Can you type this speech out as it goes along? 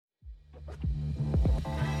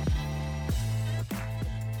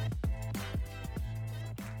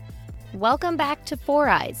Welcome back to Four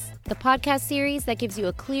Eyes, the podcast series that gives you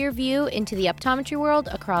a clear view into the optometry world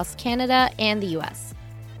across Canada and the US.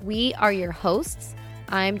 We are your hosts.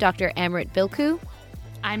 I'm Dr. Amrit Bilku.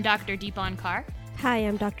 I'm Dr. Deepan Kaur. Hi,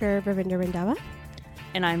 I'm Dr. Ravinder Randhawa.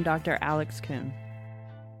 And I'm Dr. Alex Kuhn.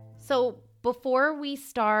 So before we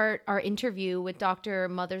start our interview with Dr.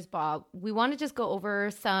 Mothersbaugh, we want to just go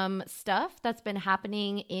over some stuff that's been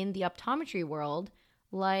happening in the optometry world,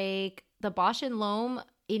 like the Bausch & Lomb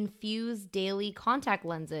infused daily contact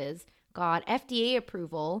lenses got FDA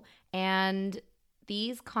approval, and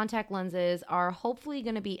these contact lenses are hopefully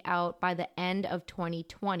going to be out by the end of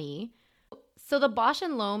 2020. So the Bausch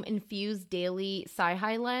 & Lomb infused daily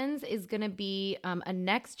SiHy lens is going to be a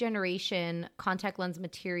next generation contact lens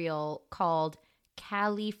material called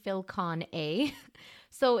Caliphylcon A.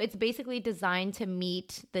 So it's basically designed to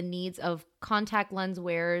meet the needs of contact lens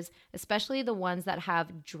wearers, especially the ones that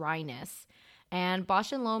have dryness. And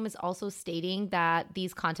Bausch & Lomb is also stating that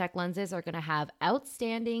these contact lenses are going to have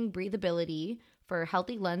outstanding breathability for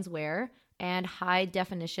healthy lens wear and high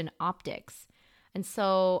definition optics. And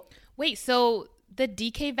so... Wait, so the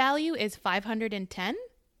DK value is 510?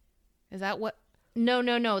 Is that what?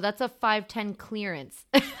 No. That's a 510 clearance.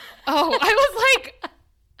 Oh, I was like...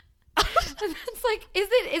 It's like,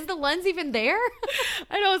 is the lens even there?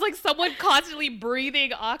 I know, it's like someone constantly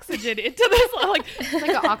breathing oxygen into this. It's like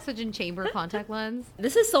an oxygen chamber contact lens.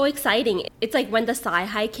 This is so exciting. It's like when the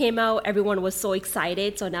SiHy came out, everyone was so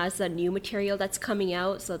excited. So now it's a new material that's coming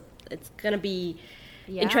out. So it's going to be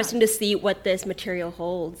interesting to see what this material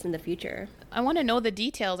holds in the future. I want to know the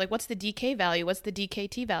details. Like, what's the DK value? What's the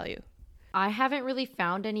DKT value? I haven't really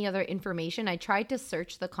found any other information. I tried to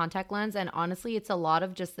search the contact lens, and honestly, it's a lot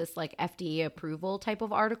of just this like FDA approval type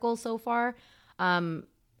of article so far. I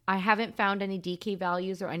haven't found any DK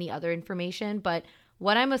values or any other information, but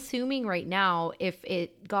what I'm assuming right now, if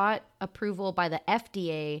it got approval by the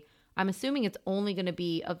FDA, I'm assuming it's only going to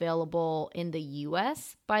be available in the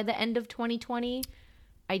US by the end of 2020.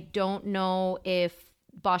 I don't know if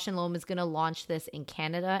Bausch & Lomb is going to launch this in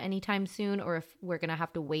Canada anytime soon, or if we're going to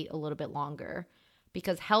have to wait a little bit longer,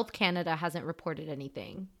 because Health Canada hasn't reported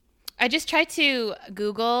anything. I just tried to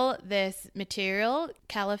Google this material,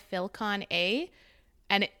 Caliphylcon A,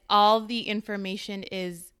 and all the information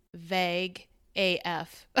is vague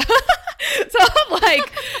AF. So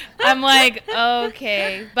I'm like,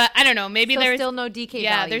 okay, but I don't know. Maybe so there's still no DK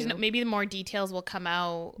yeah, value. there's maybe more details will come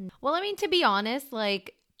out. Well, I mean, to be honest,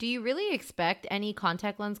 like, do you really expect any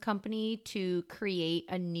contact lens company to create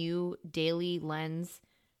a new daily lens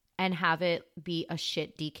and have it be a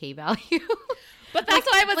shit DK value? But that's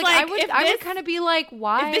why I was like, I would kind of be like,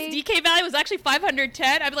 why? If this DK value was actually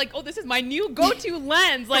 510, I'd be like, oh, this is my new go-to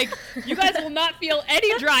lens. Like, you guys will not feel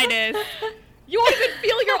any dryness. You won't even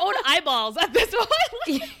feel your own eyeballs at this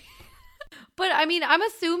point. But I mean, I'm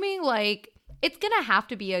assuming like it's gonna have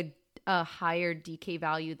to be a higher DK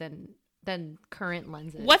value than current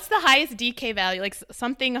lenses. What's the highest DK value? Like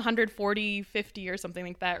something 140, 50 or something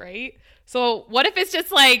like that, right? So what if it's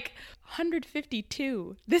just like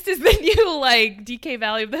 152? This is the new like DK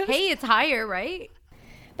value of this. Hey, it's higher, right?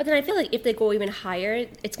 But then I feel like if they go even higher,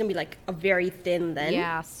 it's going to be like a very thin lens.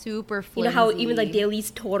 Yeah, super flimsy. You know how even like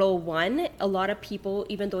Daily's Total 1, a lot of people,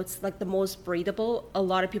 even though it's like the most breathable, a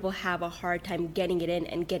lot of people have a hard time getting it in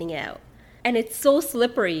and getting it out. And it's so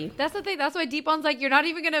slippery. That's the thing. That's why Deepan's like, you're not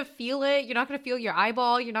even going to feel it. You're not going to feel your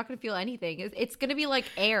eyeball. You're not going to feel anything. It's going to be like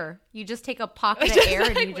air. You just take a pocket of air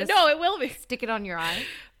and you just no, it will be. Stick it on your eye.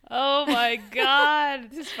 Oh my God.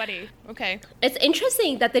 This is funny. Okay. It's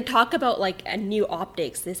interesting that they talk about like a new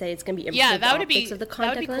optics. They say it's going to be improved that would optics be, of the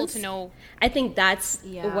contact that would be cool lens. to know. I think that's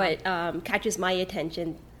what catches my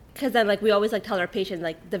attention. Because then like we always like tell our patients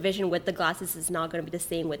like the vision with the glasses is not going to be the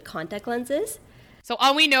same with contact lenses. So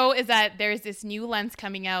all we know is that there's this new lens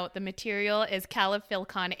coming out. The material is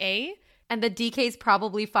Caliphylcon A. And the DK is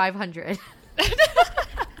probably 500.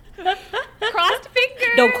 Crossed fingers.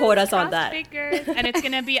 Don't quote us on that. Fingers. And it's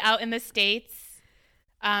going to be out in the States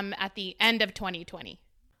at the end of 2020.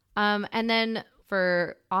 And then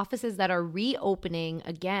for offices that are reopening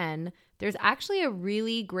again, there's actually a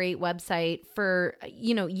really great website for,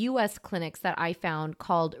 U.S. clinics that I found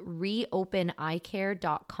called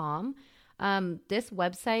reopeneyecare.com. This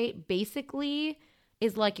website basically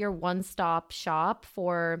is like your one-stop shop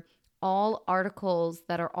for all articles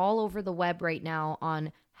that are all over the web right now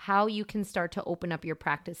on how you can start to open up your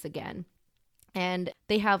practice again. And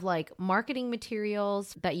they have like marketing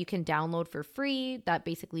materials that you can download for free that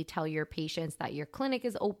basically tell your patients that your clinic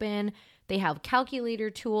is open. They have calculator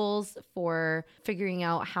tools for figuring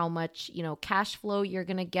out how much, cash flow you're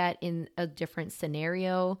going to get in a different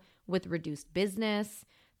scenario with reduced business.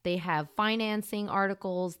 They have financing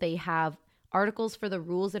articles. They have articles for the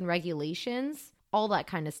rules and regulations, all that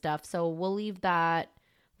kind of stuff. So we'll leave that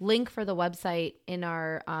link for the website in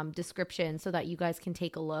our description so that you guys can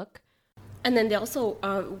take a look. And then they also,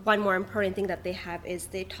 one more important thing that they have is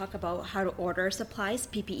they talk about how to order supplies,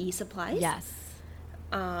 PPE supplies. Yes.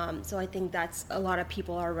 So I think that's a lot of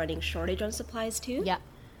people are running shortage on supplies too. Yeah.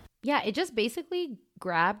 Yeah, it just basically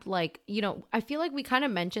grabbed I feel like we kind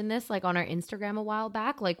of mentioned this on our Instagram a while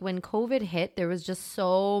back. When COVID hit, there was just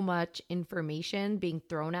so much information being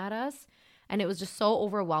thrown at us. And it was just so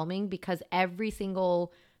overwhelming because every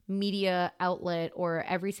single media outlet or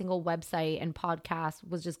every single website and podcast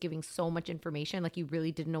was just giving so much information. You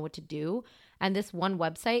really didn't know what to do. And this one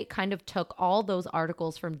website kind of took all those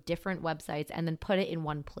articles from different websites and then put it in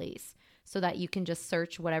one place so that you can just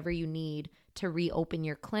search whatever you need to reopen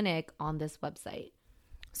your clinic on this website.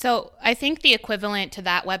 So I think the equivalent to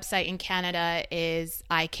that website in Canada is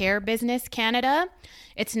iCare Business Canada.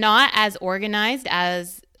 It's not as organized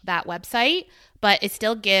as that website, but it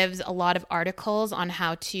still gives a lot of articles on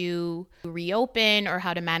how to reopen or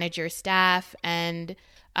how to manage your staff. And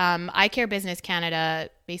iCare Business Canada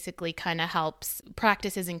basically kind of helps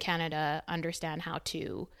practices in Canada understand how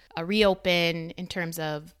to reopen in terms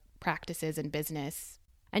of practices and business.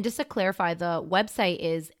 And just to clarify, the website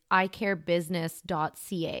is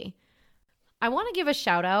icarebusiness.ca. I want to give a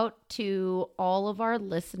shout out to all of our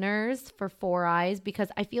listeners for Four Eyes because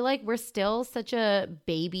I feel like we're still such a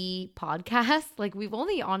baby podcast. We've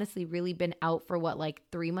only honestly really been out for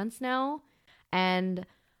 3 months now. And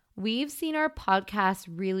we've seen our podcast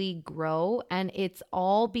really grow. And it's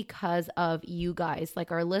all because of you guys,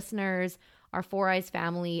 our listeners, our Four Eyes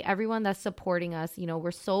family, everyone that's supporting us.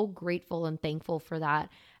 We're so grateful and thankful for that.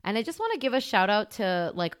 And I just want to give a shout out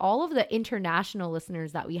to all of the international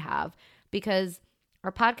listeners that we have, because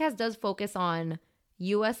our podcast does focus on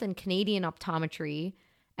US and Canadian optometry,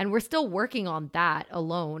 and we're still working on that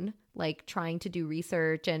alone, trying to do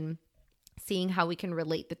research and seeing how we can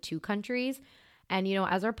relate the two countries. And,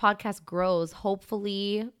 as our podcast grows,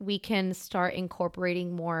 hopefully we can start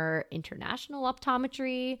incorporating more international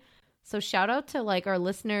optometry. So shout out to our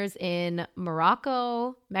listeners in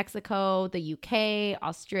Morocco, Mexico, the UK,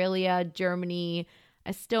 Australia, Germany,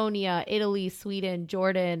 Estonia, Italy, Sweden,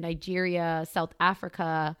 Jordan, Nigeria, South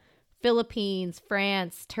Africa, Philippines,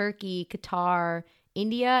 France, Turkey, Qatar,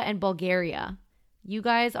 India, and Bulgaria. You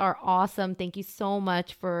guys are awesome. Thank you so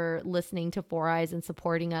much for listening to Four Eyes and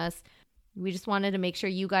supporting us. We just wanted to make sure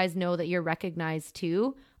you guys know that you're recognized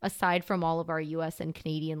too, aside from all of our US and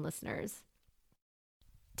Canadian listeners.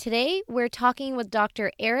 Today, we're talking with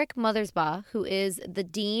Dr. Eric Mothersbaugh, who is the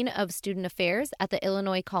Dean of Student Affairs at the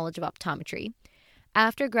Illinois College of Optometry.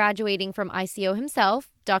 After graduating from ICO himself,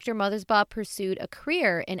 Dr. Mothersbaugh pursued a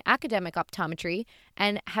career in academic optometry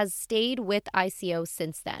and has stayed with ICO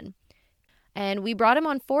since then. And we brought him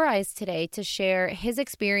on Four Eyes today to share his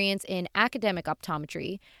experience in academic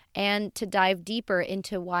optometry and to dive deeper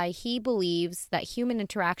into why he believes that human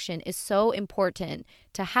interaction is so important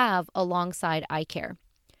to have alongside eye care.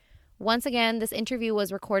 Once again, this interview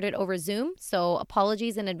was recorded over Zoom, so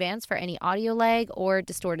apologies in advance for any audio lag or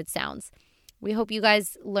distorted sounds. We hope you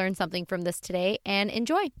guys learned something from this today and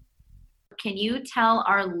enjoy. Can you tell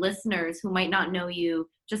our listeners who might not know you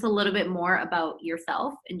just a little bit more about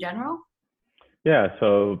yourself in general? Yeah,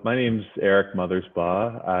 so my name's Eric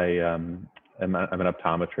Mothersbaugh. I'm an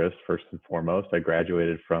optometrist first and foremost. I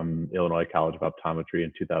graduated from Illinois College of Optometry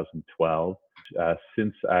in 2012.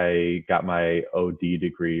 Since I got my OD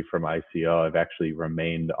degree from ICO, I've actually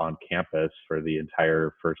remained on campus for the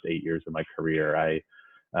entire first 8 years of my career. I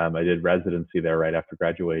did residency there right after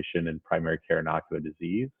graduation in primary care and ocular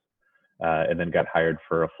disease, and then got hired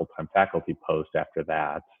for a full-time faculty post after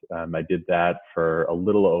that. I did that for a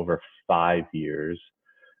little over 5 years,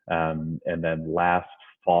 and then last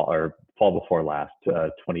fall, or fall before last,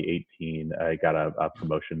 2018, I got a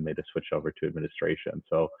promotion, made a switch over to administration.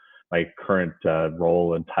 So my current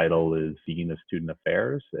role and title is Dean of Student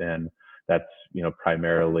Affairs, and that's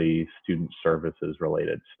primarily student services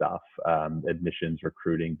related stuff, admissions,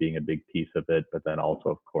 recruiting being a big piece of it, but then also,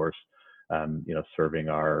 of course, serving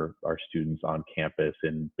our students on campus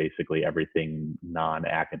in basically everything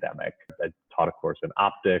non-academic. I taught a course in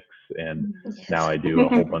optics, and now I do a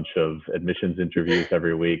whole bunch of admissions interviews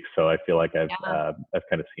every week. So I feel like I've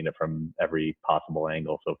kind of seen it from every possible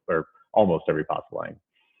angle, or almost every possible angle.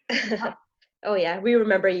 Oh yeah, we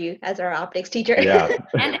remember you as our optics teacher. Yeah.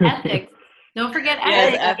 And ethics. Don't forget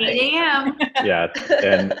ethics. 8 a.m. Yeah,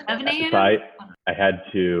 and 7 a.m. So I had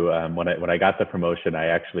to, when I got the promotion, I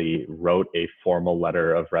actually wrote a formal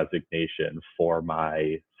letter of resignation for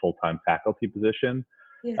my full-time faculty position.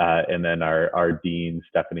 And then our dean,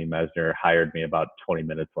 Stephanie Mesner, hired me about 20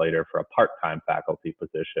 minutes later for a part-time faculty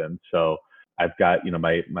position. So I've got,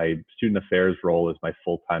 my student affairs role is my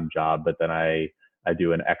full-time job, but then I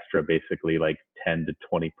do an extra basically like 10 to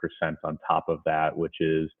 20% on top of that, which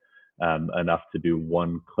is enough to do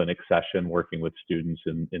one clinic session working with students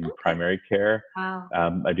in primary care. Wow.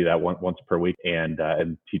 I do that once per week, and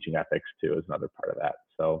teaching ethics too is another part of that.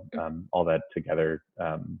 So all that together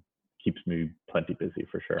keeps me plenty busy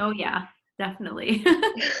for sure. Oh yeah, definitely.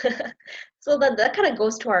 So that kind of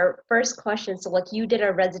goes to our first question. So like you did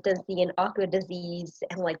a residency in ocular disease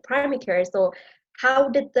and like primary care. So how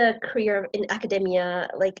did the career in academia,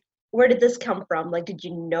 like where did this come from? Like, did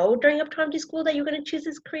you know during optometry school that you were going to choose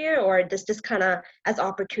this career, or this just kind of as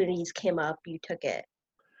opportunities came up, you took it?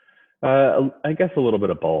 I guess a little bit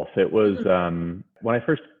of both. It was when I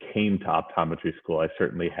first came to optometry school, I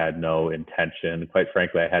certainly had no intention. Quite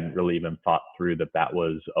frankly, I hadn't really even thought through that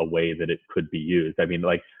was a way that it could be used. I mean,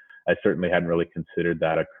 like, I certainly hadn't really considered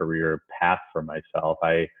that a career path for myself.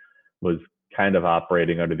 I was kind of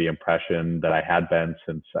operating under the impression that I had been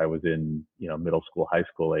since I was in, middle school, high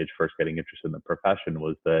school age, first getting interested in the profession,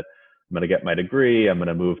 was that I'm going to get my degree, I'm going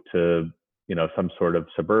to move to some sort of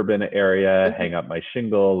suburban area, hang up my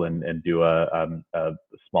shingle and do a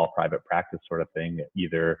small private practice sort of thing,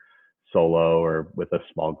 either solo or with a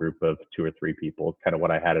small group of 2 or 3 people, kind of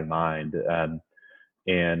what I had in mind.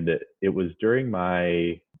 And it was during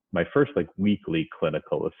my first like weekly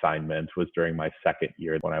clinical assignment was during my second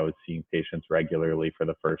year when I was seeing patients regularly for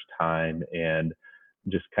the first time. And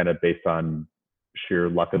just kind of based on sheer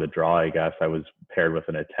luck of the draw, I guess, I was paired with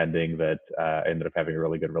an attending that I ended up having a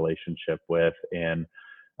really good relationship with. And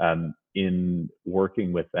in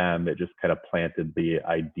working with them, it just kind of planted the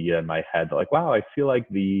idea in my head that like, wow, I feel like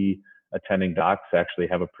the attending docs actually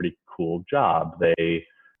have a pretty cool job. They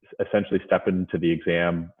essentially step into the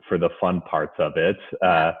exam for the fun parts of it.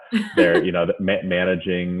 They're,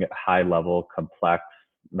 managing high level, complex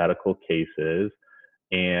medical cases,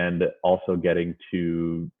 and also getting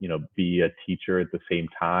to, be a teacher at the same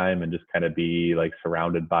time and just kind of be like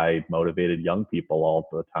surrounded by motivated young people all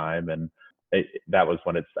the time. And that was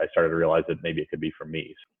when I started to realize that maybe it could be for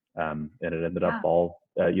me. And it ended up all,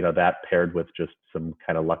 that paired with just some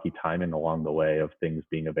kind of lucky timing along the way of things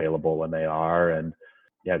being available when they are. And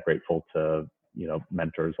yeah, grateful to,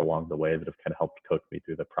 mentors along the way that have kind of helped coach me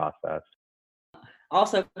through the process.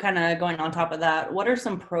 Also, kind of going on top of that, what are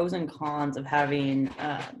some pros and cons of having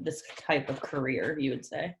this type of career, you would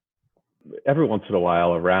say? Every once in a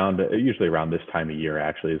while, usually around this time of year,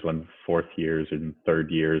 actually, is when fourth years and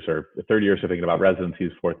third years are thinking about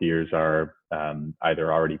residencies. Fourth years are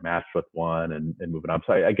either already matched with one and moving up.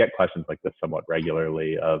 So I get questions like this somewhat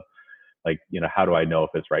regularly of like, how do I know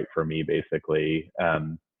if it's right for me, basically?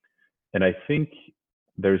 And I think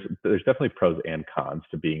there's definitely pros and cons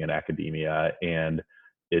to being in academia, and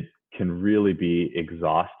it can really be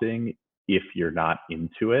exhausting if you're not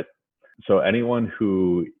into it. So anyone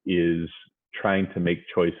who is trying to make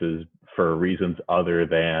choices for reasons other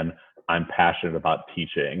than I'm passionate about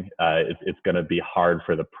teaching, it's going to be hard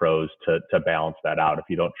for the pros to balance that out if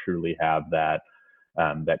you don't truly have that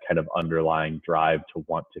kind of underlying drive to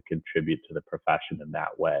want to contribute to the profession in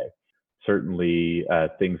that way. Certainly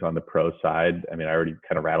things on the pro side, I mean, I already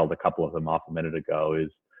kind of rattled a couple of them off a minute ago,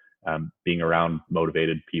 is being around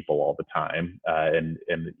motivated people all the time, and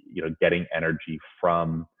getting energy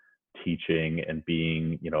from teaching and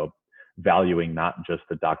being, valuing not just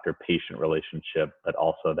the doctor-patient relationship, but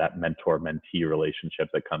also that mentor-mentee relationship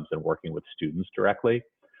that comes in working with students directly.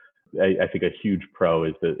 I think a huge pro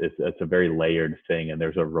is that it's a very layered thing, and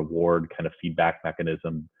there's a reward kind of feedback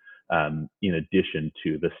mechanism in addition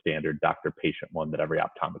to the standard doctor-patient one that every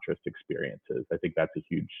optometrist experiences. I think that's a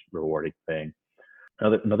huge rewarding thing.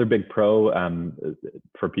 Another big pro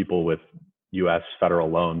for people with U.S. federal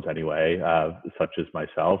loans anyway, such as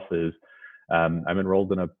myself, is I'm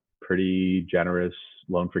enrolled in a pretty generous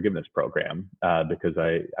loan forgiveness program because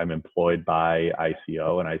I'm employed by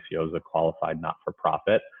ICO, and ICO is a qualified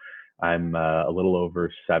not-for-profit. I'm a little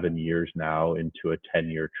over 7 years now into a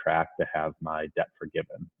 10-year track to have my debt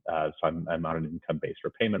forgiven. So I'm on an income-based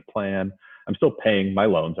repayment plan. I'm still paying my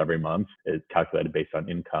loans every month. It's calculated based on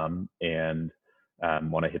income. And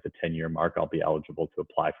when I hit the 10-year mark, I'll be eligible to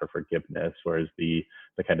apply for forgiveness, whereas the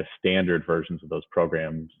kind of standard versions of those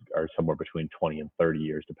programs are somewhere between 20 and 30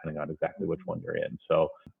 years, depending on exactly which one you're in. So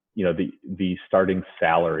the starting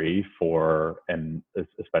salary for, and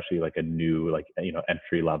especially like a new,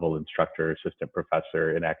 entry level instructor, assistant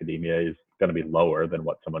professor in academia is going to be lower than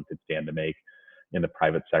what someone could stand to make in the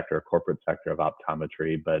private sector or corporate sector of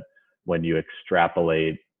optometry. But when you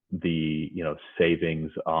extrapolate the,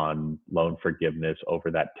 savings on loan forgiveness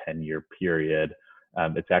over that 10-year period,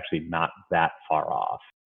 it's actually not that far off.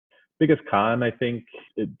 Biggest con, I think,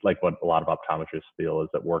 like what a lot of optometrists feel, is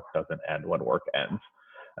that work doesn't end when work ends.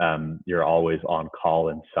 You're always on call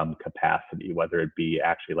in some capacity, whether it be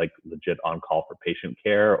actually like legit on call for patient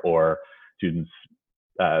care, or students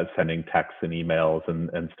sending texts and emails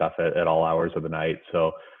and stuff at all hours of the night.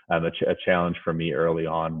 So a challenge for me early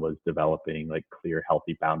on was developing like clear,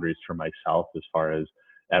 healthy boundaries for myself as far as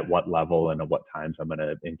at what level and at what times I'm going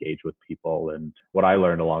to engage with people. And what I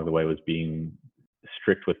learned along the way was being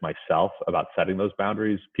strict with myself about setting those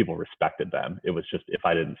boundaries. People respected them. It was just, if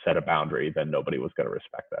I didn't set a boundary, then nobody was going to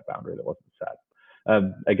respect that boundary that wasn't set.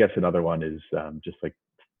 I guess another one is just like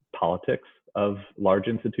politics of large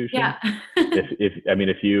institutions. Yeah.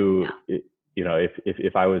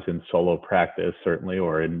 If I was in solo practice, certainly,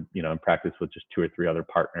 or in practice with just 2 or 3 other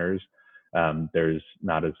partners, there's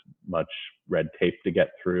not as much red tape to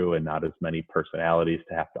get through and not as many personalities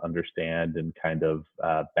to have to understand and kind of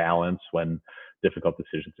balance when difficult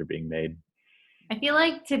decisions are being made. I feel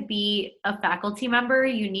like to be a faculty member,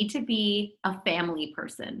 you need to be a family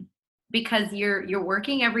person, because you're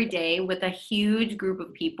working every day with a huge group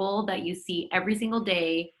of people that you see every single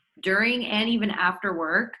day during and even after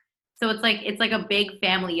work. So it's like a big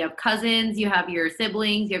family. You have cousins, you have your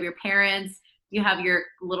siblings, you have your parents, you have your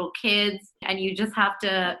little kids, and you just have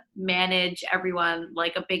to manage everyone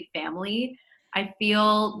like a big family. I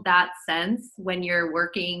feel that sense when you're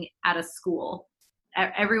working at a school.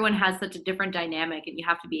 Everyone has such a different dynamic, and you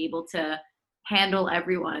have to be able to handle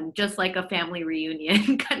everyone just like a family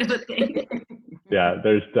reunion kind of a thing. Yeah,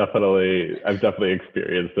 I've definitely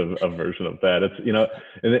experienced a version of that.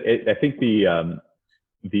 It's, I think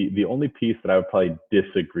the only piece that I would probably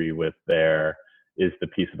disagree with there is the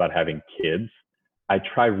piece about having kids. I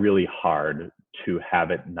try really hard to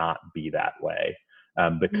have it not be that way,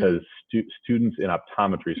 because students in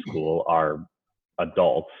optometry school are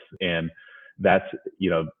adults, and that's,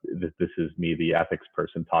 this is me, the ethics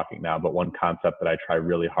person, talking now, but one concept that I try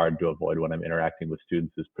really hard to avoid when I'm interacting with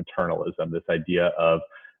students is paternalism. This idea of,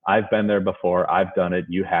 I've been there before, I've done it,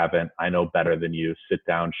 you haven't, I know better than you, sit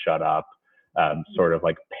down, shut up, sort of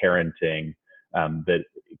like parenting, that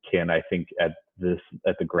can, I think, at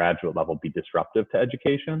the graduate level, be disruptive to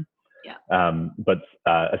education. Yeah. But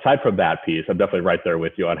aside from that piece, I'm definitely right there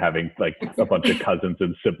with you on having like a bunch of cousins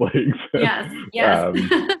and siblings. Yes. Yeah.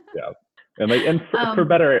 And for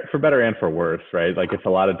better and for worse, right? Like, it's a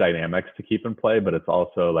lot of dynamics to keep in play, but it's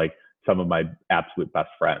also like some of my absolute best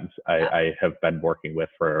friends I have been working with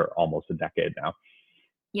for almost a decade now.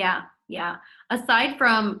 Yeah. Aside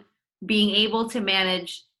from being able to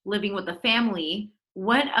manage living with a family,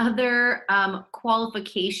 what other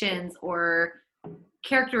qualifications or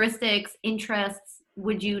characteristics, interests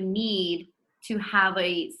would you need to have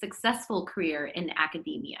a successful career in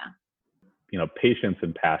academia? Patience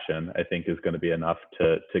and passion, I think, is going to be enough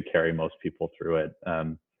to carry most people through it.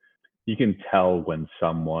 You can tell when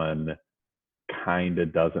someone kind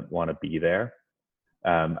of doesn't want to be there.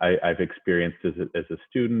 I've experienced as a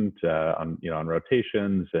student on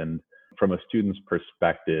rotations, and from a student's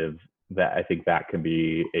perspective, that I think that can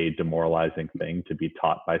be a demoralizing thing, to be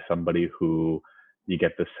taught by somebody who you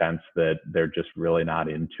get the sense that they're just really not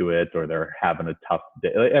into it, or they're having a tough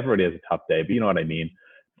day. Like, everybody has a tough day, but you know what I mean?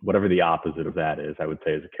 Whatever the opposite of that is, I would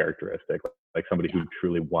say, is a characteristic, like somebody who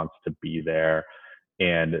truly wants to be there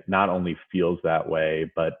and not only feels that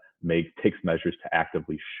way, but takes measures to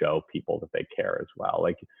actively show people that they care as well.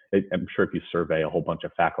 Like, I'm sure if you survey a whole bunch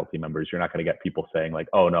of faculty members, you're not going to get people saying like,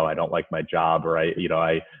 oh no, I don't like my job, or I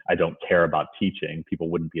don't care about teaching. People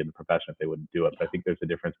wouldn't be in the profession if they wouldn't do it. But I think there's a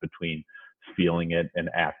difference between feeling it and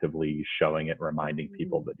actively showing it, reminding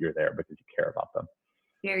people that you're there because you care about them.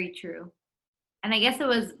 Very true. And I guess it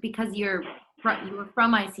was because you were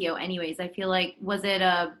from ICO anyways. I feel like, was it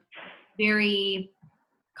a very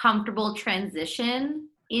comfortable transition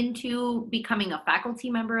into becoming a faculty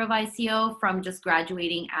member of ICO from just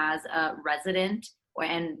graduating as a resident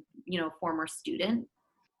and former student?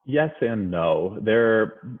 Yes and no.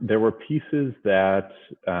 There were pieces that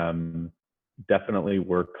definitely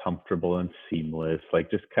were comfortable and seamless, like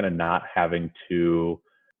just kind of not having to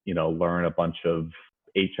learn a bunch of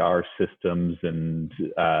HR systems and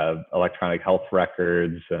electronic health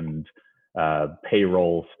records and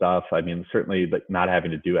payroll stuff. I mean, certainly like not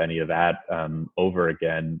having to do any of that over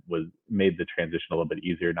again made the transition a little bit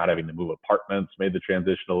easier. Not having to move apartments made the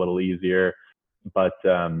transition a little easier. But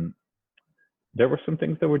there were some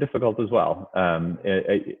things that were difficult as well.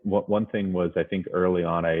 One thing was, I think early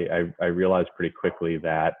on, I realized pretty quickly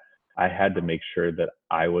that I had to make sure that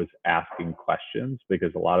I was asking questions,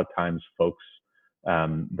 because a lot of times folks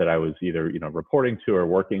that I was either, reporting to or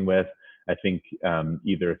working with, I think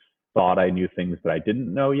either thought I knew things that I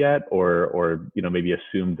didn't know yet, or maybe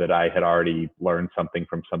assumed that I had already learned something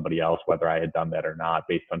from somebody else, whether I had done that or not,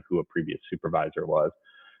 based on who a previous supervisor was.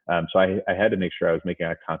 So I had to make sure I was making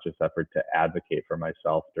a conscious effort to advocate for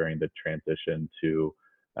myself during the transition, to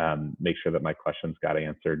make sure that my questions got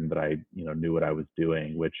answered and that I knew what I was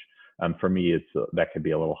doing, which for me, that can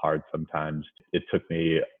be a little hard sometimes. It took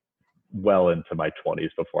me well into my 20s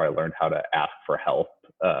before I learned how to ask for help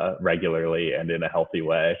regularly and in a healthy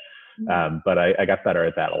way. But I got better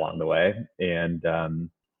at that along the way. And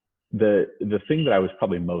the thing that I was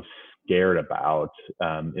probably most scared about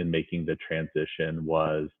in making the transition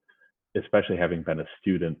was, especially having been a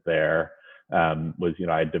student there, was,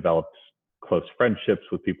 I developed close friendships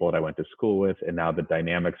with people that I went to school with, and now the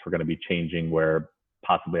dynamics were going to be changing, where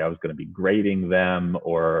possibly I was going to be grading them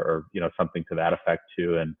or something to that effect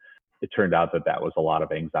too. And it turned out that was a lot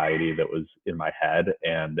of anxiety that was in my head,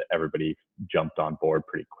 and everybody jumped on board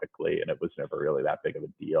pretty quickly, and it was never really that big of a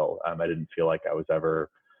deal. I didn't feel like I was ever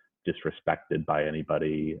disrespected by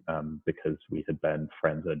anybody because we had been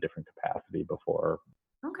friends in a different capacity before.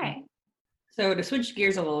 Okay. So to switch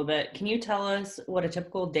gears a little bit, can you tell us what a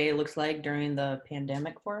typical day looks like during the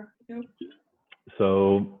pandemic for you?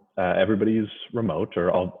 So everybody's remote,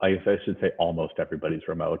 or I should say almost everybody's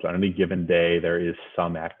remote. On any given day, there is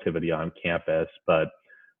some activity on campus, but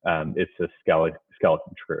it's a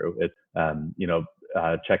skeleton crew. It's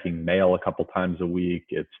checking mail a couple times a week.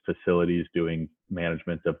 It's facilities doing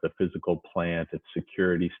management of the physical plant. It's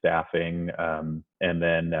security staffing, and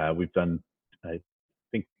then we've done, I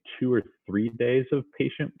think, 2 or 3 days of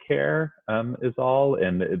patient care is all,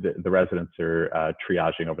 and the residents are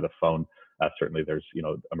triaging over the phone. Certainly there's,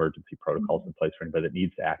 emergency protocols in place for anybody that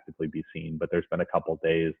needs to actively be seen, but there's been a couple of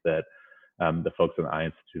days that the folks in the Eye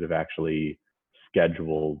Institute have actually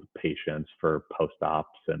scheduled patients for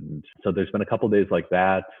post-ops. And so there's been a couple of days like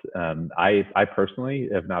that. I personally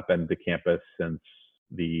have not been to campus since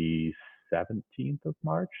the 17th of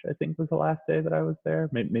March, I think was the last day that I was there.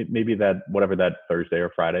 Maybe that, whatever that Thursday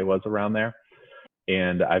or Friday was around there.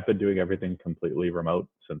 And I've been doing everything completely remote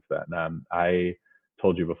since then. I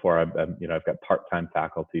told you before, I've got part-time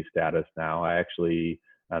faculty status now. I actually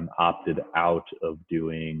opted out of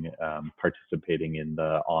participating in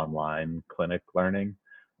the online clinic learning,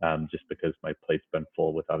 just because my plate's been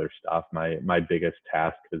full with other stuff. My biggest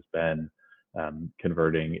task has been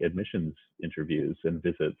converting admissions interviews and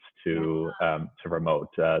visits to remote.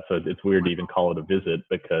 So it's weird to even call it a visit,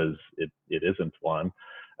 because it isn't one.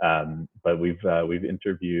 But we've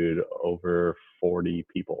interviewed over 40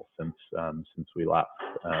 people since we left,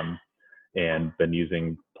 and been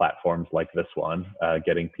using platforms like this one,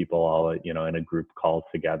 getting people all in a group call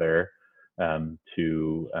together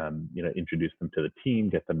to introduce them to the team,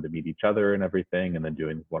 get them to meet each other and everything, and then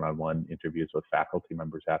doing one-on-one interviews with faculty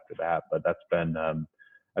members after that. But that's been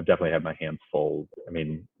I've definitely had my hands full. I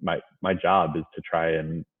mean, my job is to try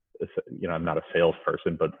and, I'm not a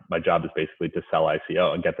salesperson, but my job is basically to sell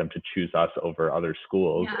ICO and get them to choose us over other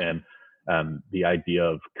schools. Yeah. And the idea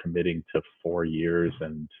of committing to 4 years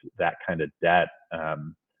and that kind of debt,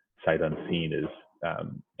 sight unseen, is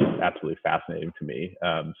absolutely fascinating to me.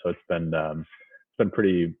 So it's been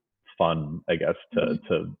pretty fun, I guess,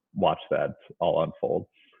 to watch that all unfold.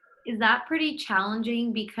 Is that pretty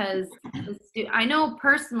challenging? Because I know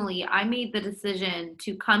personally, I made the decision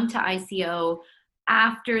to come to ICO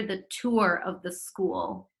after the tour of the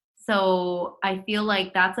school. So I feel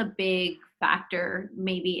like that's a big factor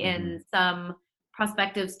maybe in some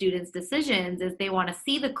prospective students' decisions, is they want to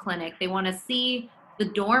see the clinic, they want to see the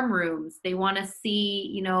dorm rooms, they want to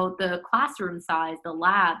see, the classroom size, the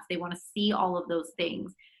labs, they want to see all of those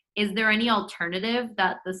things. Is there any alternative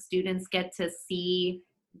that the students get to see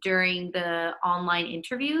during the online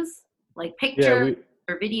interviews, like pictures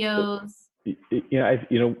or videos?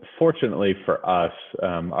 Fortunately for us,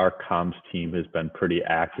 our comms team has been pretty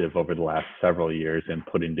active over the last several years in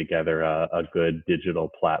putting together a good digital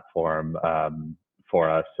platform for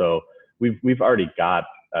us. So we've already got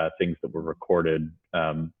things that were recorded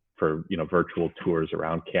for virtual tours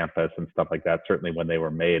around campus and stuff like that. Certainly when they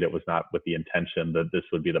were made, it was not with the intention that this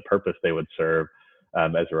would be the purpose they would serve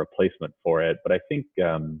as a replacement for it. But I think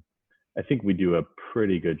we do a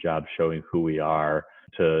pretty good job showing who we are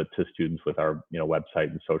to students with our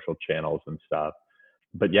website and social channels and stuff.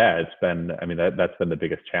 But yeah, it's been, that's been the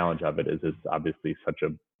biggest challenge of it, is it's obviously such a,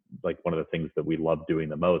 one of the things that we love doing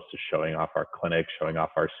the most is showing off our clinic, showing off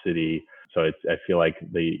our city. So I feel like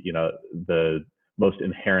the most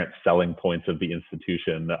inherent selling points of the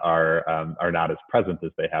institution are not as present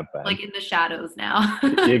as they have been. Like in the shadows now.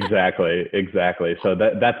 Exactly. So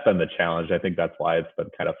that's been the challenge. I think that's why it's been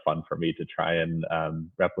kind of fun for me to try and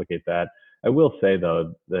replicate that. I will say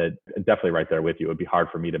though that definitely right there with you, it would be hard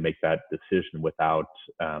for me to make that decision without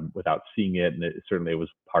seeing it, and it was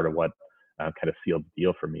part of what kind of sealed the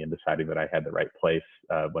deal for me in deciding that I had the right place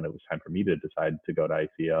when it was time for me to decide to go to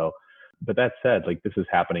ICO. But that said, like, this is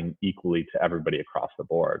happening equally to everybody across the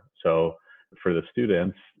board. So for the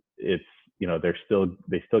students, it's,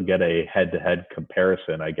 they still get a head-to-head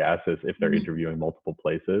comparison, I guess, as if they're interviewing multiple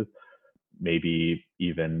places. Maybe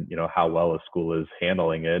even, how well a school is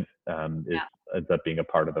handling it ends up being a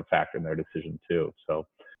part of the factor in their decision too. So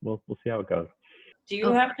we'll see how it goes. Do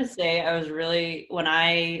you have to say, I was really, when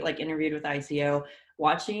I interviewed with ICO,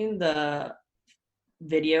 watching the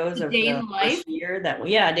videos of the first year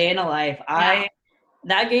day in a life,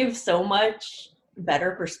 that gave so much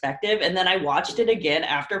better perspective. And then I watched it again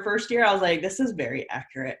after first year. I was like, this is very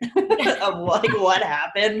accurate of what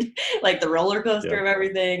happened, like the roller coaster of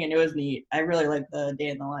everything. And it was neat. I really liked the day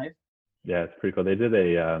in the life. Yeah, it's pretty cool. They did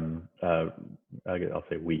I'll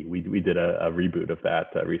say we did a reboot of that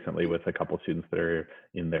recently with a couple of students that are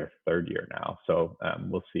in their third year now. So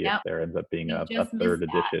we'll see if there ends up being a third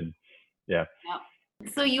edition. Yeah. Yep.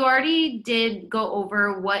 So you already did go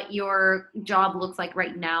over what your job looks like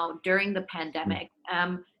right now during the pandemic.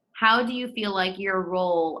 How do you feel like your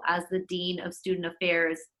role as the Dean of Student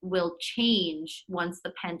Affairs will change once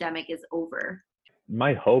the pandemic is over?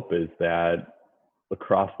 My hope is that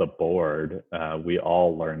across the board, we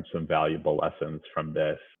all learn some valuable lessons from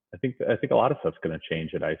this. I think a lot of stuff's going to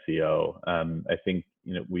change at ICO. I think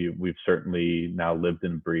we've certainly now lived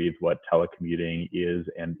and breathed what telecommuting is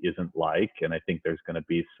and isn't like, and I think there's going to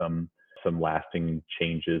be some lasting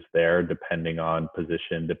changes there, depending on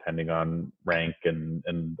position, depending on rank,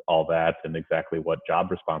 and all that, and exactly what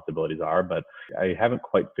job responsibilities are. But I haven't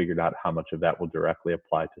quite figured out how much of that will directly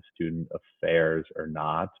apply to student affairs or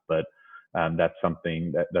not. But that's one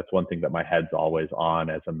thing that my head's always on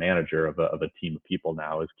as a manager of a team of people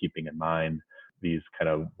now, is keeping in mind these kind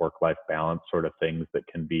of work-life balance sort of things that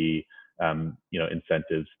can be,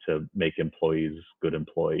 incentives to make employees good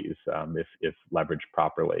employees if leveraged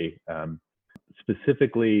properly.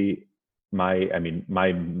 Specifically, my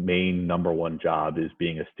main number one job is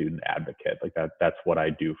being a student advocate. Like that's what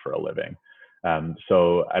I do for a living.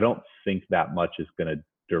 So I don't think that much is going to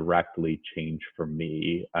directly change for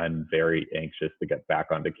me. I'm very anxious to get back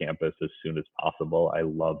onto campus as soon as possible. I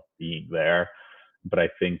love being there, but I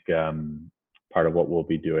think part of what we'll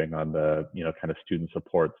be doing on the kind of student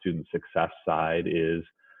support, student success side is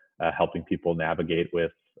helping people navigate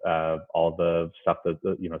with all the stuff that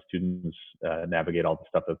students navigate all the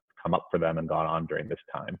stuff that's come up for them and gone on during this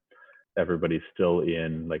time. Everybody's still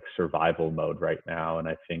in like survival mode right now, and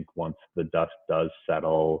I think once the dust does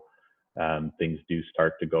settle, things do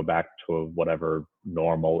start to go back to whatever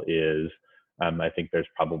normal is. I think there's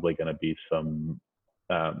probably going to be some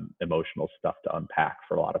emotional stuff to unpack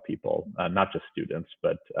for a lot of people, not just students,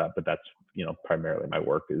 but that's primarily my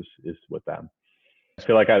work is with them. I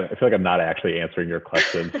feel like I'm not actually answering your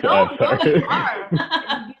question. No, you are.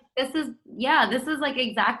 This is like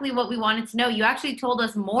exactly what we wanted to know. You actually told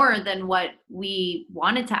us more than what we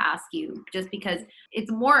wanted to ask you, just because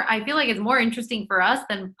I feel like it's more interesting for us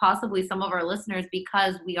than possibly some of our listeners,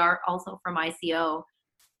 because we are also from ICO.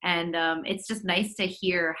 And it's just nice to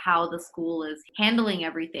hear how the school is handling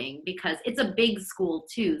everything, because it's a big school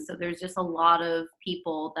too. So there's just a lot of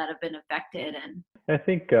people that have been affected. And I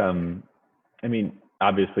think,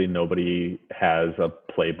 obviously nobody has a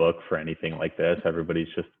playbook for anything like this. Everybody's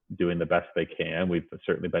just doing the best they can. We've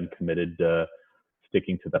certainly been committed to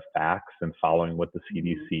sticking to the facts and following what the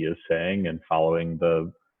CDC is saying and following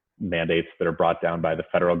the mandates that are brought down by the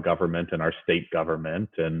federal government and our state government.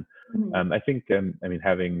 And I think,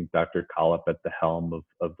 having Dr. Kollep at the helm of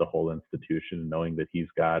the whole institution, knowing that he's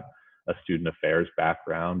got a student affairs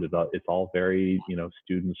background, it's all very,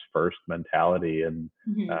 students first mentality. And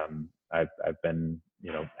I've been,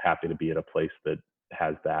 happy to be at a place that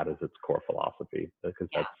has that as its core philosophy, because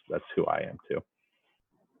that's who I am too.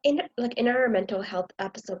 In our mental health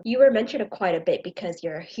episode, you were mentioned quite a bit because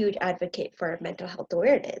you're a huge advocate for mental health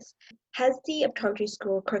awareness. Has the optometry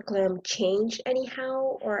school curriculum changed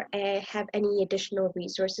anyhow, or have any additional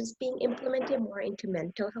resources being implemented more into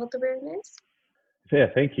mental health awareness? Yeah,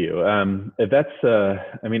 thank you. I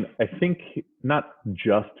think not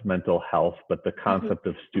just mental health, but the concept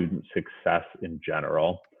of student success in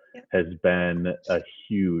general has been a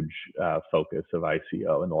huge focus of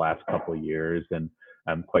ICO in the last couple of years. And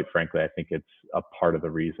quite frankly, I think it's a part of the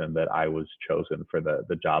reason that I was chosen for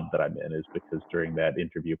the job that I'm in, is because during that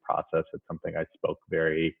interview process, it's something I spoke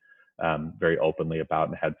very openly about,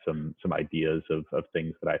 and had some ideas of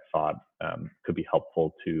things that I thought could be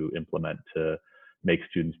helpful to implement to make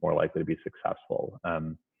students more likely to be successful.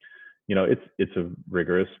 It's a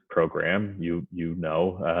rigorous program,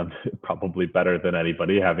 probably better than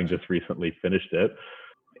anybody, having just recently finished it.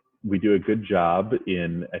 We do a good job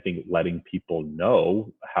in, I think, letting people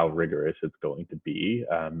know how rigorous it's going to be.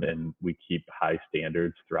 And we keep high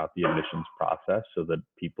standards throughout the admissions process so that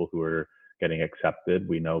people who are getting accepted,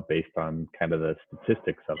 we know based on kind of the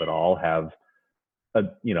statistics of it all, have a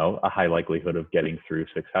high likelihood of getting through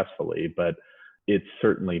successfully. But it's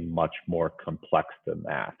certainly much more complex than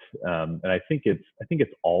that. And I think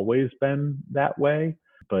it's always been that way,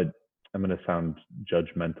 but I'm going to sound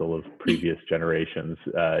judgmental of previous generations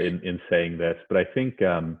in saying this, but I think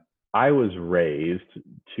I was raised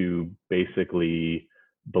to basically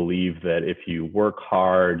believe that if you work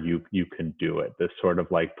hard, you can do it. This sort of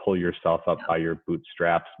like pull yourself up by your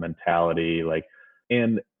bootstraps mentality.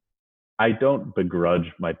 And I don't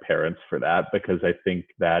begrudge my parents for that, because I think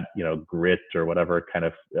that, grit or whatever kind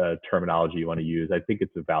of terminology you want to use, I think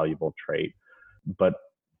it's a valuable trait. But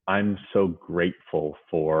I'm so grateful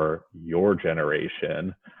for your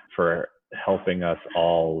generation for helping us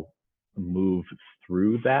all move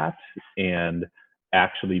through that and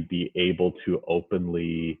actually be able to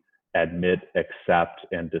openly admit, accept,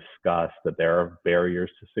 and discuss that there are barriers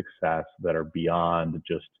to success that are beyond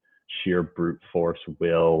just sheer brute force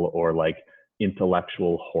will or like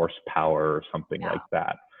intellectual horsepower or something like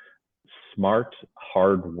that. Smart,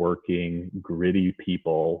 hardworking, gritty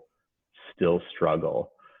people still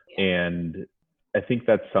struggle. And I think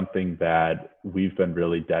that's something that we've been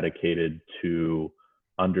really dedicated to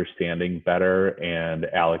understanding better and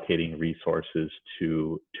allocating resources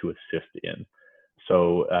to assist in.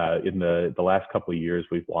 So in the last couple of years,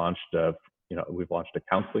 we've launched a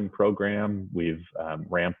counseling program. We've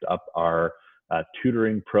ramped up our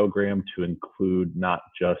tutoring program to include not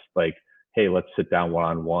just like, hey, let's sit down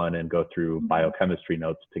one-on-one and go through biochemistry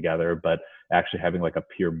notes together, but actually having like a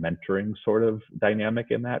peer mentoring sort of dynamic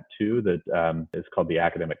in that too, that is called the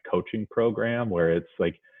academic coaching program, where it's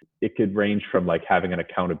like, it could range from like having an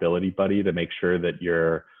accountability buddy to make sure that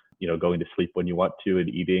you're, going to sleep when you want to and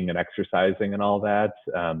eating and exercising and all that,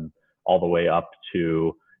 all the way up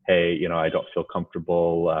to, hey, I don't feel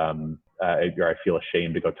comfortable, or I feel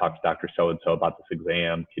ashamed to go talk to Dr. So-and-so about this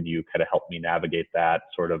exam. Can you kind of help me navigate that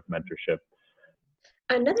sort of mentorship?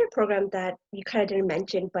 Another program that you kind of didn't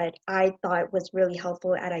mention, but I thought was really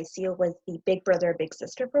helpful at ICO was the Big Brother, Big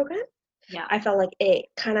Sister program. Yeah. I felt like it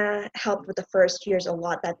kind of helped with the first years a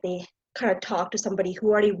lot, that they kind of talked to somebody who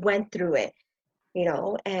already went through it,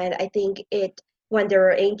 and I think when they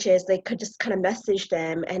were anxious, they could just kind of message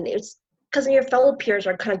them, and it's because your fellow peers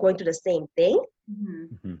are kind of going through the same thing,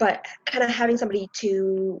 but kind of having somebody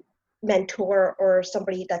to mentor or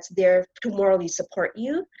somebody that's there to morally support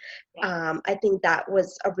you. I think that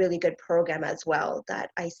was a really good program as well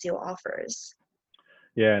that ICO offers.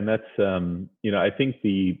 Yeah, and that's, I think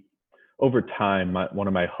over time, one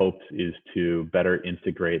of my hopes is to better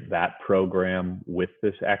integrate that program with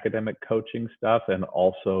this academic coaching stuff, and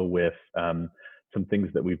also with some things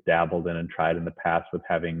that we've dabbled in and tried in the past with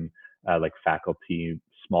having like faculty,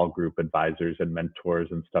 small group advisors and mentors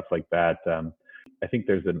and stuff like that. I think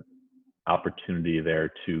there's an opportunity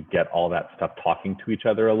there to get all that stuff talking to each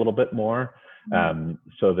other a little bit more,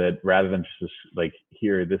 so that rather than just like,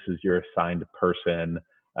 here, this is your assigned person,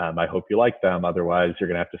 I hope you like them, otherwise you're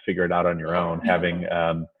going to have to figure it out on your own. Having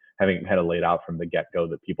had it laid out from the get-go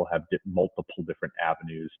that people have multiple different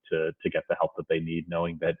avenues to get the help that they need,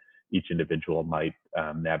 knowing that each individual might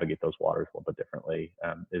navigate those waters a little bit differently,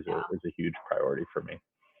 is a huge priority for me.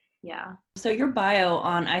 Yeah. So your bio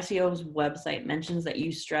on ICO's website mentions that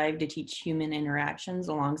you strive to teach human interactions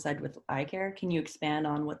alongside with eye care. Can you expand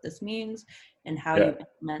on what this means and how you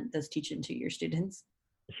implement this teaching to your students?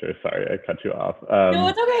 Sure. Sorry, I cut you off. No,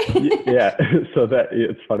 it's okay. Yeah. So that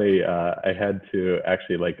it's funny. I had to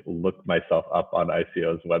actually like look myself up on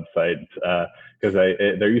ICO's website because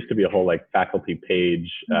there used to be a whole like faculty page,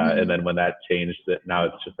 and then when that changed, now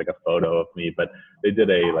it's just like a photo of me. But they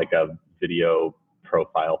did a video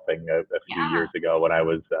profile thing a few years ago when I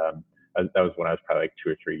was that was when I was probably like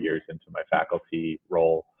 2 or 3 years into my faculty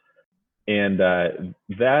role, and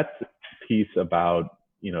that piece about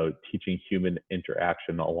teaching human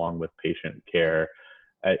interaction along with patient care,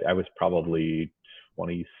 I was probably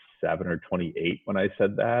 26 27 or 28 when I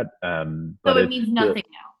said that. So it means nothing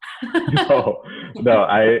now. No,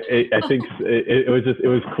 I think it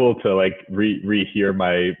was cool to like rehear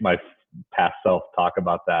my past self talk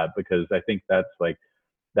about that, because I think that's like,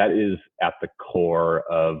 that is at the core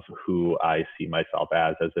of who I see myself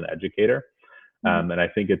as an educator. And I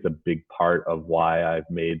think it's a big part of why I've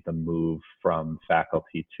made the move from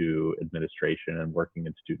faculty to administration and working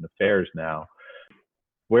in student affairs now.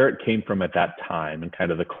 Where it came from at that time and kind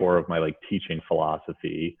of the core of my like teaching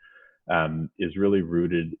philosophy is really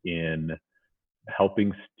rooted in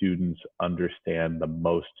helping students understand the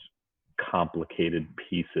most complicated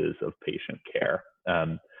pieces of patient care.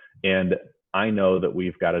 And I know that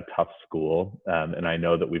we've got a tough school, and I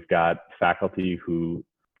know that we've got faculty who,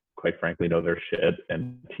 quite frankly, know their shit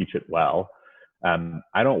and teach it well.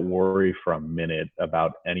 I don't worry for a minute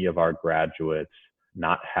about any of our graduates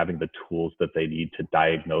not having the tools that they need to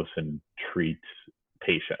diagnose and treat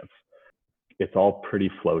patients. It's all pretty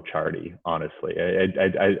flowcharty, honestly.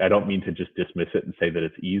 I don't mean to just dismiss it and say that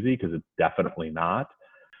it's easy, because it's definitely not.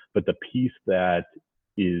 But the piece that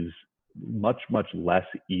is much, much less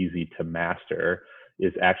easy to master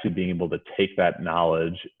is actually being able to take that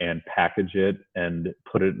knowledge and package it and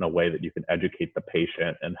put it in a way that you can educate the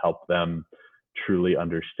patient and help them truly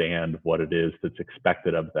understand what it is that's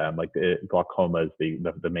expected of them. Like glaucoma is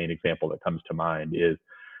the main example that comes to mind. Is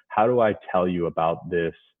how do I tell you about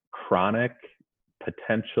this chronic,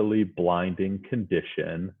 potentially blinding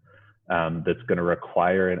condition that's going to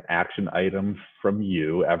require an action item from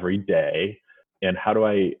you every day? And how do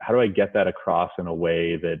I get that across in a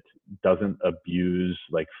way that doesn't abuse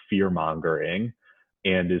like fear mongering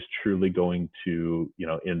and is truly going to,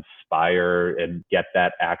 inspire and get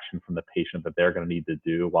that action from the patient that they're going to need to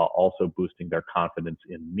do, while also boosting their confidence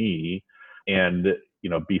in me and,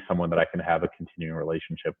 be someone that I can have a continuing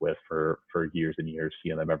relationship with for years and years,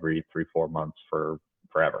 seeing them every 3-4 months for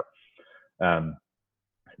forever.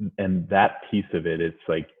 And that piece of it, it's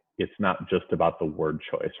like, it's not just about the word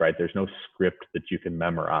choice, right? There's no script that you can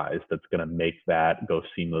memorize that's going to make that go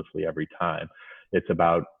seamlessly every time. It's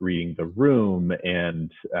about reading the room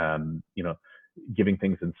and, giving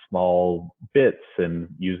things in small bits and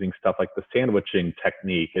using stuff like the sandwiching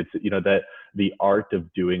technique. It's, that the art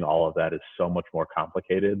of doing all of that is so much more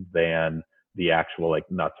complicated than the actual like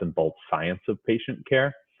nuts and bolts science of patient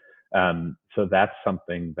care. So that's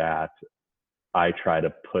something that I try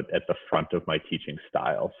to put at the front of my teaching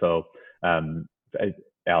style. So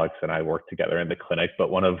Alex and I work together in the clinic, but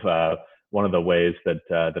one of the ways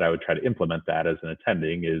that I would try to implement that as an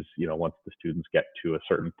attending is, once the students get to a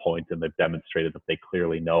certain point and they've demonstrated that they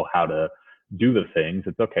clearly know how to do the things,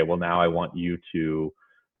 it's okay. Well, now I want you to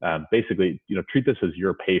basically, treat this as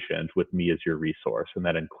your patient with me as your resource. And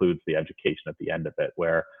that includes the education at the end of it,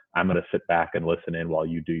 where I'm going to sit back and listen in while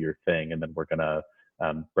you do your thing. And then we're going to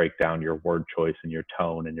break down your word choice and your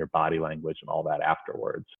tone and your body language and all that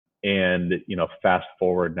afterwards. And, fast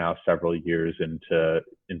forward now several years into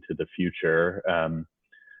the future,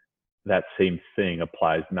 that same thing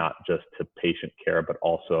applies not just to patient care, but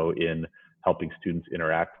also in helping students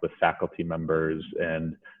interact with faculty members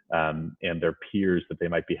and their peers that they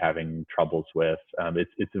might be having troubles with.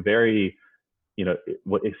 It's a very,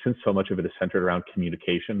 since so much of it is centered around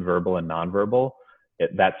communication, verbal and nonverbal,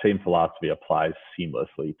 that same philosophy applies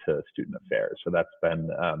seamlessly to student affairs. So that's been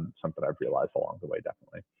something I've realized along the way,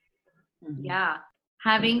 definitely. Yeah.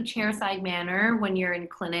 Having chairside manner when you're in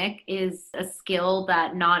clinic is a skill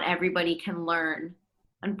that not everybody can learn.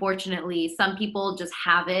 Unfortunately, some people just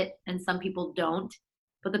have it and some people don't.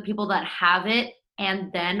 But the people that have it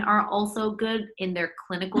and then are also good in their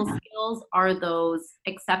clinical skills are those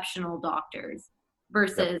exceptional doctors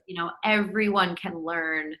versus, everyone can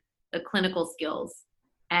learn the clinical skills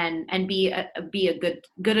and be a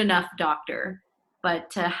good enough doctor.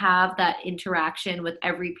 But to have that interaction with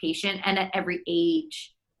every patient and at every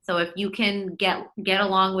age. So if you can get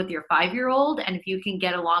along with your 5-year-old and if you can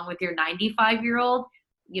get along with your 95-year-old,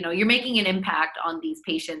 you're making an impact on these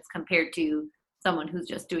patients compared to someone who's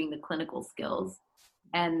just doing the clinical skills.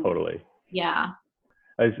 And totally. Yeah.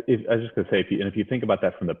 I was just going to say, if you think about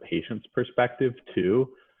that from the patient's perspective too,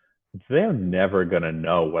 they're never going to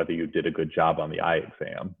know whether you did a good job on the eye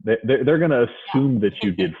exam. They're going to assume that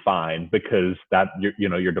you did fine because that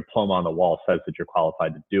your diploma on the wall says that you're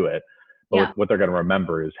qualified to do it. But what they're going to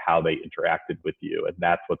remember is how they interacted with you, and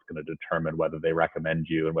that's what's going to determine whether they recommend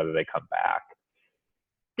you and whether they come back.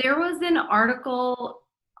 There was an article,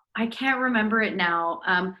 I can't remember it now.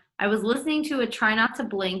 I was listening to a Try Not to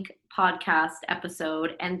Blink podcast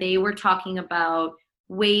episode, and they were talking about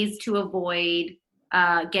ways to avoid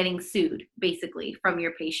getting sued basically from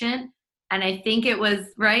your patient. And I think it was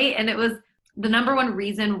right. And it was the number one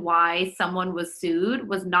reason why someone was sued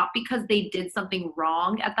was not because they did something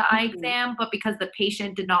wrong at the eye exam, but because the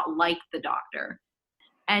patient did not like the doctor.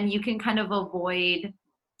 And you can kind of avoid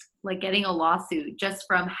like getting a lawsuit just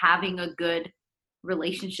from having a good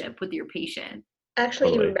relationship with your patient.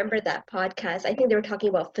 Actually, I remember that podcast. I think they were talking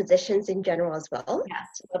about physicians in general as well.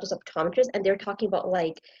 Yes. Not just optometrists. And they were talking about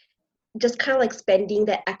like, just kind of like spending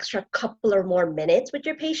the extra couple or more minutes with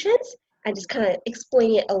your patients and just kind of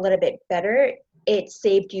explaining it a little bit better. It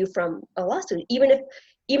saved you from a lawsuit. Even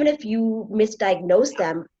if you misdiagnosed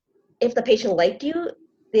them, if the patient liked you,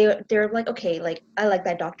 they're like, okay, like I like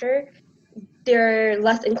that doctor. They're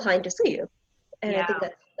less inclined to sue you. And I think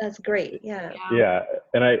that's great. Yeah.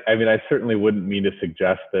 And I mean, I certainly wouldn't mean to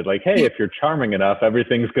suggest that like, hey, if you're charming enough,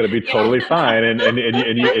 everything's going to be totally fine. And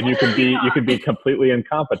you can be completely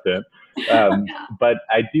incompetent. But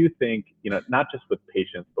I do think, not just with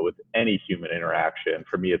patients, but with any human interaction,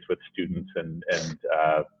 for me, it's with students and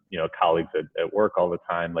colleagues at work all the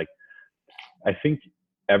time. Like, I think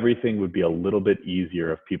everything would be a little bit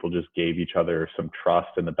easier if people just gave each other some trust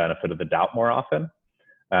and the benefit of the doubt more often.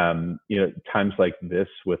 Times like this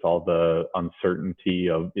with all the uncertainty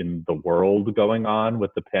in the world going on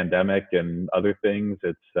with the pandemic and other things,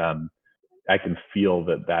 I can feel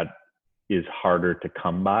that is harder to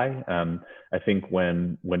come by. I think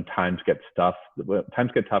when times get tough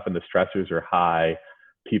and the stressors are high,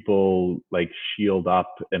 people like shield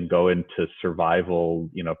up and go into survival,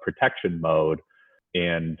 protection mode.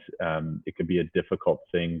 And it can be a difficult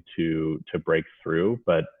thing to break through,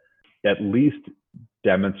 but at least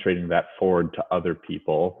demonstrating that forward to other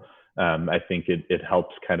people, I think it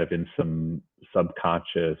helps kind of in some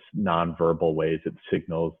subconscious nonverbal ways. It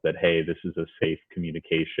signals that, hey, this is a safe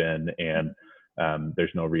communication, and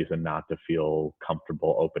there's no reason not to feel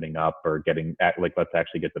comfortable opening up or let's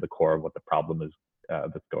actually get to the core of what the problem is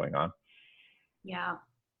that's going on. Yeah.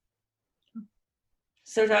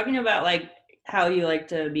 So talking about like how you like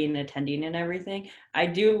to be an attending and everything, I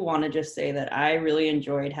do want to just say that I really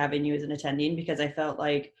enjoyed having you as an attending, because I felt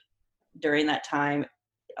like during that time,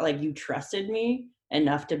 like you trusted me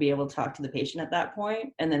enough to be able to talk to the patient at that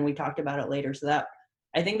point. And then we talked about it later. So that,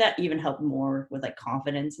 I think that even helped more with like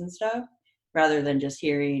confidence and stuff, rather than just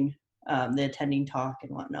hearing the attending talk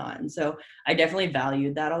and whatnot. And so I definitely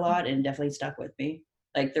valued that a lot, and definitely stuck with me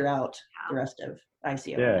like throughout the rest of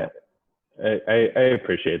ICO. Yeah. I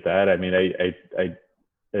appreciate that. I mean, I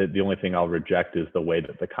the only thing I'll reject is the way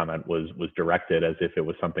that the comment was directed, as if it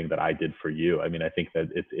was something that I did for you. I mean, I think that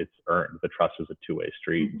it's earned. The trust is a two-way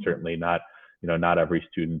street. Mm-hmm. Certainly not, not every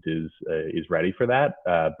student is ready for that.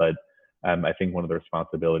 But I think one of the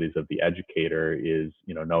responsibilities of the educator is,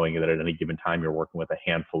 knowing that at any given time you're working with a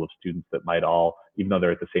handful of students that might all, even though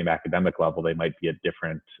they're at the same academic level, they might be at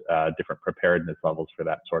different preparedness levels for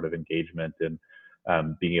that sort of engagement. And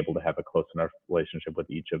being able to have a close enough relationship with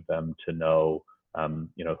each of them to know,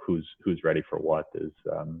 who's ready for what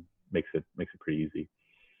makes it pretty easy.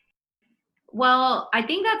 Well, I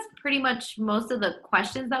think that's pretty much most of the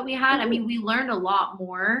questions that we had. I mean, we learned a lot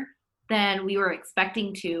more than we were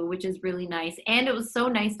expecting to, which is really nice. And it was so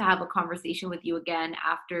nice to have a conversation with you again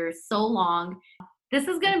after so long. This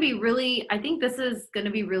is going to be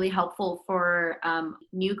really helpful for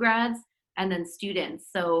new grads and then students.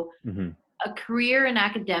 So a career in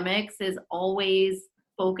academics is always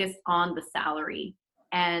focused on the salary.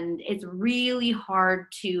 And it's really hard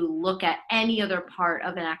to look at any other part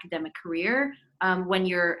of an academic career when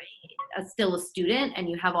you're still a student and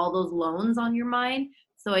you have all those loans on your mind.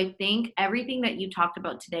 So I think everything that you talked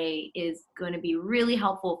about today is going to be really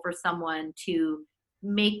helpful for someone to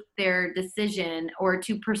make their decision or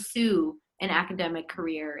to pursue an academic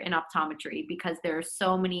career in optometry, because there are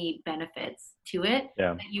so many benefits to it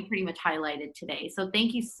that you pretty much highlighted today. So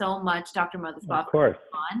thank you so much, Dr. Mothersbaugh. Of course.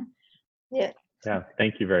 For being on. Yeah,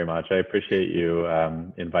 thank you very much. I appreciate you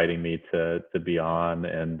inviting me to be on,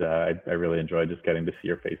 and I really enjoyed just getting to see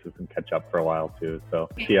your faces and catch up for a while too. So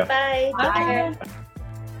see ya. Bye. Bye.